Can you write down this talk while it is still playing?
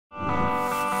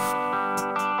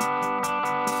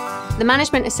The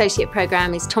Management Associate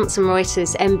Programme is Thomson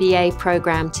Reuters' MBA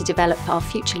programme to develop our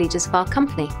future leaders of our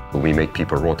company. We make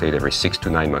people rotate every 6 to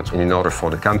 9 months in order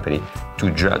for the company to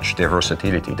judge their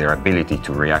versatility, their ability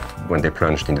to react when they're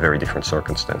plunged in very different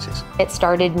circumstances. It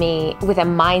started me with a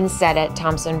mindset at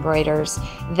Thomson Reuters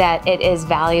that it is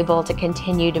valuable to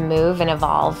continue to move and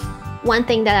evolve. One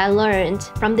thing that I learned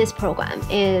from this program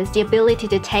is the ability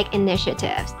to take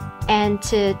initiatives and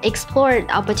to explore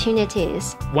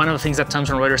opportunities. One of the things that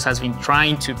Thomson Reuters has been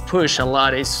trying to push a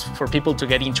lot is for people to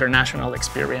get international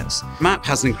experience. MAP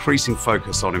has an increasing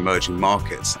focus on emerging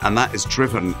markets, and that is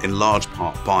driven in large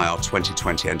part by our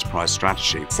 2020 enterprise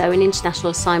strategy. So an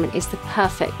international assignment is the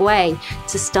perfect way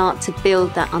to start to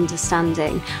build that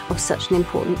understanding of such an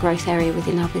important growth area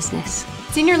within our business.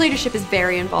 Senior leadership is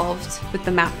very involved with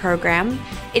the MAP program.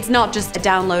 It's not just a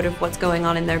download of what's going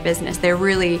on in their business. They're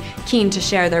really keen to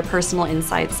share their personal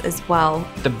insights as well.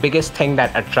 The biggest thing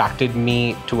that attracted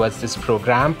me towards this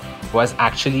program was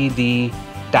actually the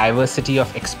diversity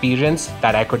of experience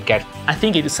that I could get. I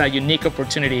think it is a unique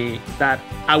opportunity that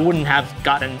I wouldn't have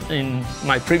gotten in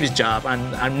my previous job,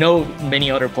 and I know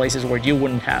many other places where you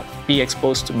wouldn't have be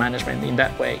exposed to management in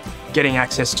that way. Getting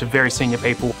access to very senior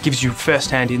people gives you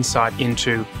first-hand insight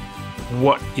into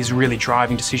what is really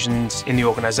driving decisions in the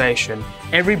organization.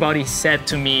 Everybody said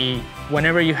to me,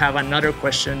 whenever you have another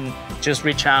question, just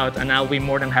reach out and I'll be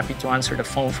more than happy to answer the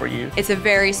phone for you. It's a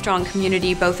very strong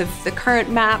community, both of the current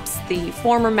MAPs, the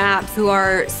former MAPs, who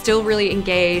are still really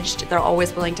engaged. They're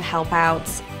always willing to help out.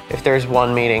 If there's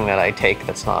one meeting that I take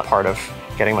that's not part of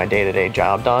getting my day-to-day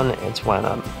job done, it's when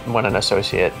an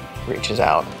associate reaches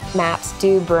out. MAPs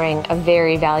do bring a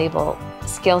very valuable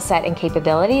skill set and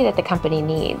capability that the company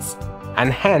needs.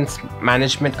 And hence,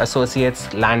 management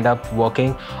associates land up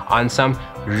working on some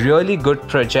really good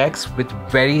projects with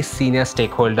very senior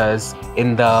stakeholders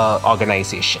in the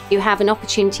organization. You have an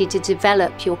opportunity to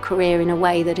develop your career in a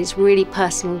way that is really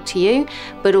personal to you,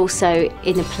 but also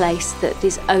in a place that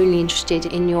is only interested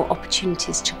in your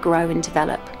opportunities to grow and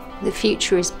develop. The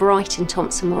future is bright in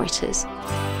Thomson Reuters.